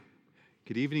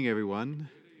Good evening, everyone.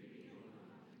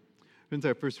 Friends,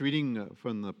 our first reading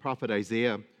from the prophet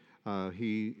Isaiah.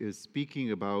 He is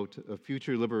speaking about a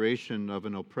future liberation of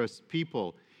an oppressed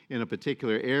people in a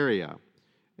particular area.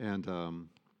 And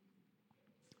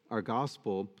our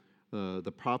gospel,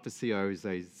 the prophecy of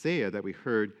Isaiah that we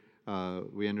heard,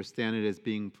 we understand it as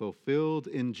being fulfilled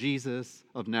in Jesus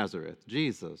of Nazareth,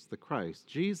 Jesus the Christ,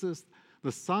 Jesus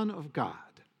the Son of God.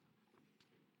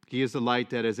 He is the light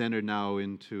that has entered now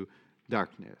into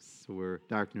darkness, where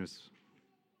darkness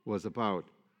was about.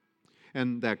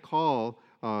 And that call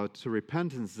to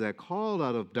repentance, that call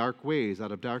out of dark ways,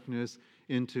 out of darkness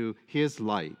into his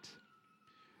light.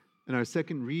 In our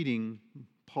second reading,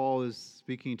 Paul is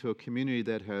speaking to a community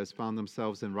that has found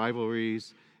themselves in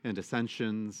rivalries and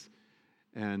dissensions,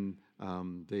 and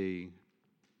they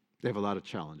have a lot of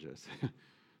challenges.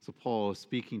 So Paul is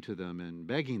speaking to them and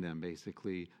begging them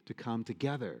basically to come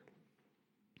together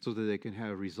so that they can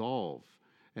have resolve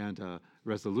and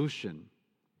resolution.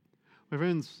 My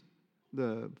friends,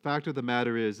 the fact of the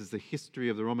matter is the history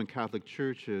of the Roman Catholic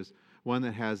Church is one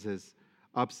that has its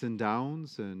ups and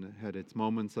downs and had its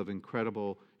moments of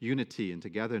incredible unity and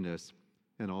togetherness,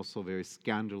 and also very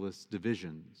scandalous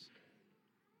divisions.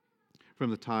 From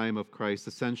the time of Christ's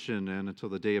ascension and until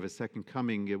the day of his second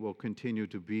coming, it will continue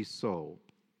to be so.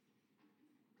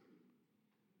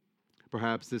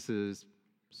 Perhaps this is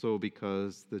so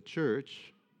because the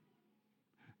church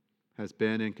has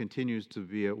been and continues to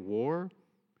be at war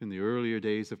in the earlier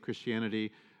days of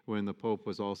Christianity, when the Pope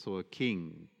was also a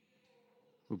king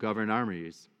who governed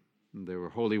armies. There were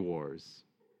holy wars,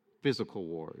 physical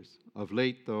wars. Of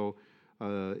late, though,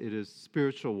 it is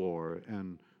spiritual war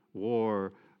and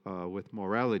war with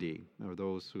morality, or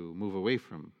those who move away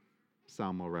from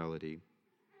sound morality.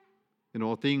 In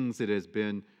all things, it has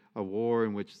been a war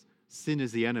in which sin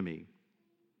is the enemy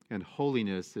and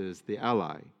holiness is the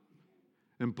ally,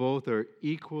 and both are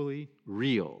equally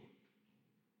real.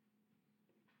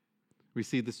 We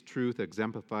see this truth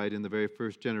exemplified in the very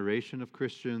first generation of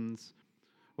Christians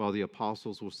while the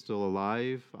apostles were still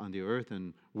alive on the earth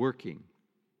and working.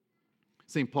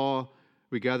 St. Paul,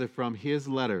 we gather from his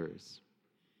letters,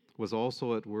 was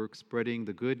also at work spreading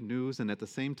the good news and at the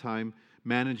same time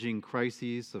managing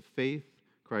crises of faith,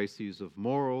 crises of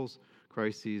morals,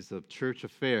 crises of church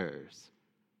affairs.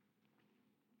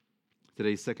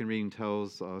 Today's second reading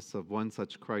tells us of one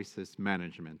such crisis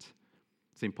management.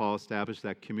 St. Paul established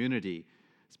that community,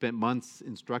 spent months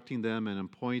instructing them, and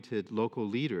appointed local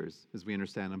leaders, as we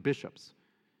understand them, bishops.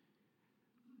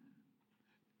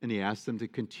 And he asked them to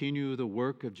continue the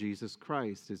work of Jesus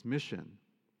Christ, his mission.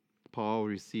 Paul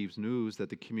receives news that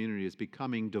the community is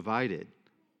becoming divided.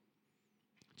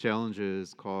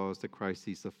 Challenges caused a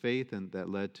crisis of faith, and that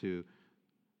led to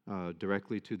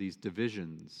directly to these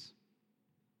divisions.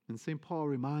 And St. Paul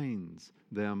reminds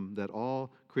them that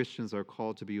all Christians are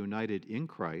called to be united in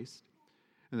Christ,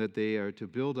 and that they are to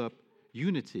build up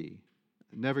unity,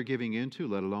 never giving into,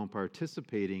 let alone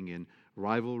participating in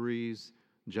rivalries,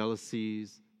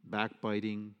 jealousies,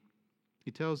 backbiting.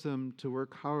 He tells them to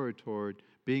work hard toward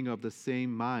being of the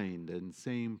same mind and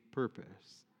same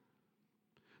purpose.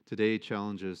 Today,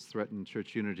 challenges threaten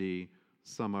church unity.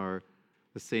 Some are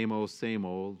the same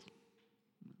old,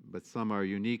 but some are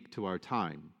unique to our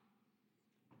time.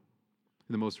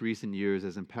 In the most recent years,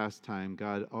 as in past time,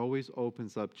 God always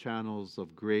opens up channels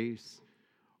of grace,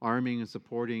 arming and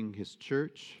supporting his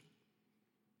church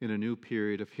in a new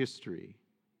period of history.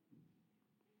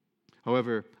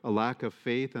 However, a lack of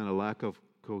faith and a lack of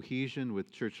cohesion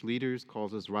with church leaders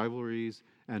causes rivalries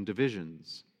and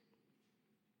divisions.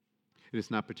 It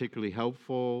is not particularly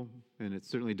helpful, and it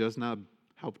certainly does not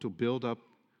help to build up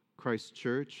Christ's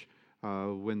church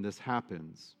when this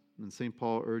happens. And St.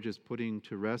 Paul urges putting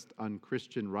to rest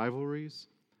unchristian rivalries,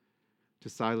 to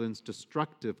silence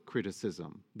destructive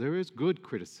criticism. There is good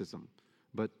criticism,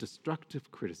 but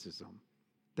destructive criticism,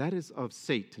 that is of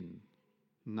Satan,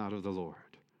 not of the Lord.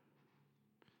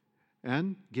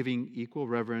 And giving equal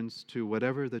reverence to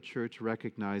whatever the church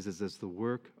recognizes as the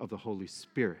work of the Holy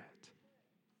Spirit.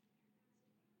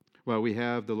 While we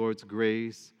have the Lord's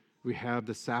grace, we have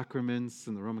the sacraments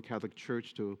in the Roman Catholic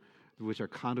Church which are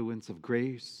conduits of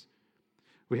grace.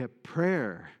 We have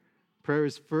prayer. Prayer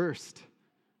is first.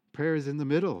 Prayer is in the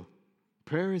middle.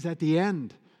 Prayer is at the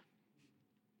end.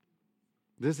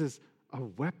 This is a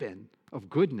weapon of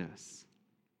goodness.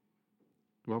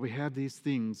 While we have these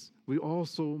things, we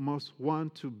also must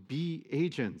want to be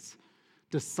agents,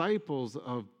 disciples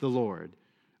of the Lord,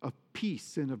 of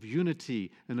peace and of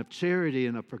unity and of charity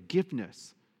and of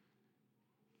forgiveness.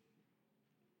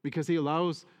 Because he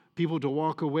allows people to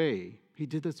walk away. He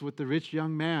did this with the rich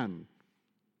young man.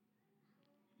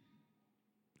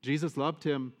 Jesus loved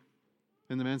him,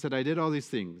 and the man said, I did all these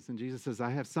things. And Jesus says, I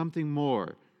have something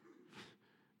more.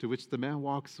 To which the man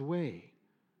walks away,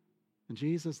 and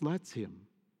Jesus lets him.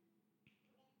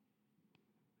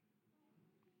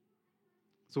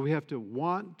 So we have to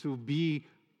want to be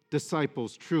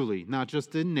disciples truly, not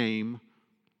just in name,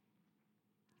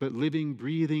 but living,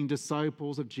 breathing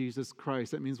disciples of Jesus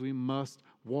Christ. That means we must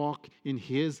walk in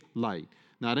His light,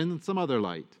 not in some other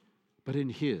light, but in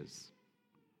His.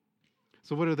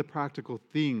 So what are the practical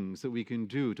things that we can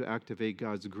do to activate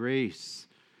God's grace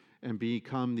and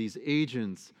become these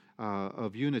agents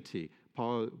of unity?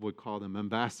 Paul would call them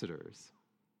ambassadors.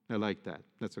 I like that.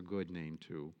 That's a good name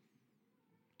too.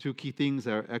 Two key things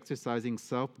are exercising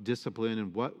self-discipline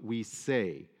in what we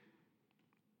say.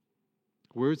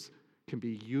 Words can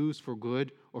be used for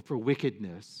good or for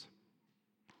wickedness.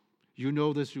 You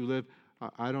know this, you live.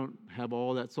 I don't have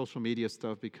all that social media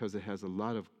stuff because it has a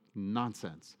lot of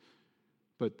nonsense.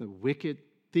 But the wicked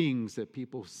things that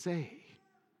people say,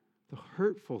 the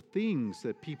hurtful things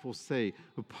that people say,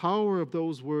 the power of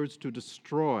those words to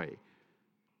destroy.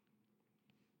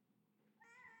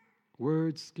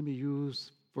 Words can be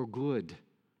used for good.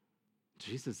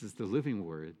 Jesus is the living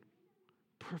word.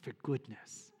 Perfect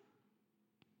goodness.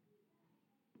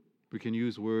 We can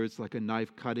use words like a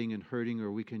knife cutting and hurting,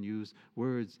 or we can use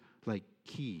words like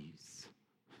keys.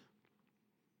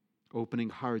 Opening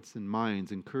hearts and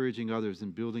minds, encouraging others,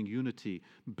 and building unity,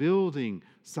 building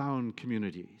sound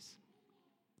communities.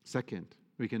 Second,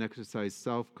 we can exercise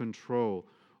self-control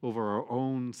over our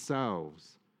own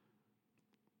selves.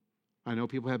 I know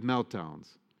people have meltdowns.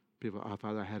 People, oh,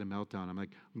 Father, I had a meltdown. I'm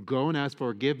like, go and ask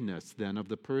forgiveness then of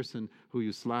the person who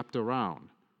you slapped around.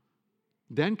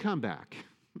 Then come back.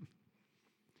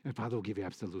 And Father will give you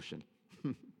absolution.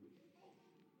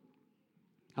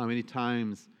 How many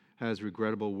times has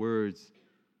regrettable words,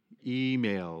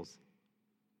 emails,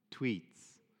 tweets?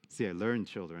 See, I learned,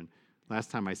 children. Last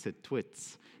time I said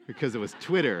twits because it was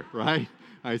Twitter, right?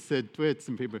 I said twits,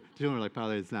 and children were like,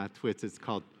 Father, it's not twits, it's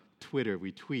called Twitter.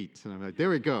 We tweet. And I'm like, there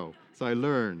we go. So I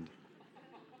learned.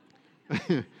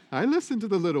 I listen to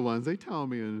the little ones. They tell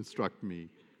me and instruct me.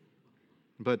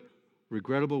 But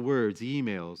regrettable words,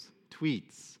 emails,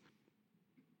 tweets,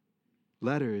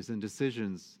 letters, and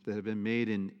decisions that have been made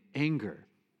in anger,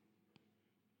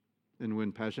 and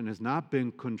when passion has not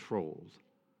been controlled,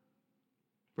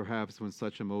 perhaps when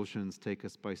such emotions take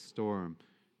us by storm,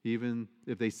 even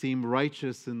if they seem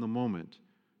righteous in the moment.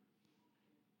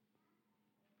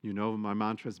 You know, my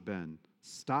mantra's been,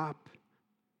 stop,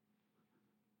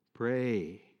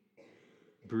 pray,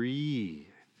 breathe.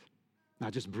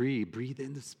 Not just breathe, breathe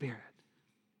in the Spirit.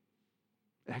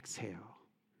 Exhale,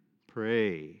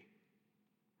 pray,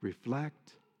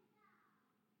 reflect,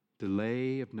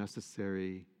 delay if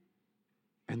necessary,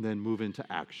 and then move into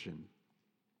action.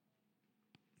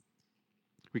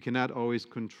 We cannot always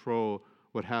control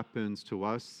what happens to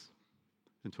us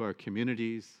and to our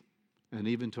communities and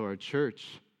even to our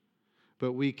church,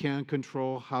 but we can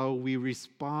control how we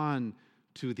respond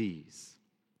to these.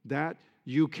 That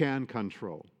you can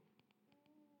control.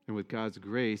 And with God's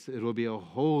grace, it will be a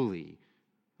holy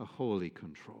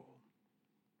control.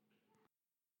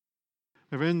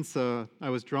 My friends, I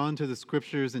was drawn to the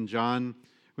scriptures in John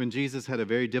when Jesus had a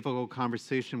very difficult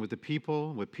conversation with the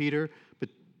people, with Peter, but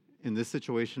in this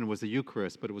situation it was the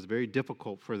Eucharist, but it was very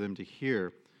difficult for them to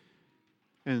hear.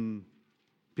 And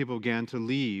people began to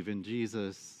leave, and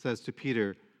Jesus says to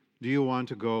Peter, do you want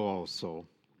to go also?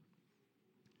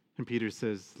 And Peter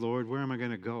says, Lord, where am I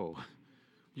going to go?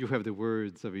 You have the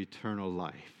words of eternal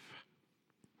life.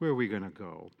 Where are we going to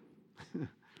go?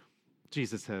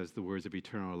 Jesus has the words of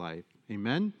eternal life.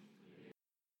 Amen?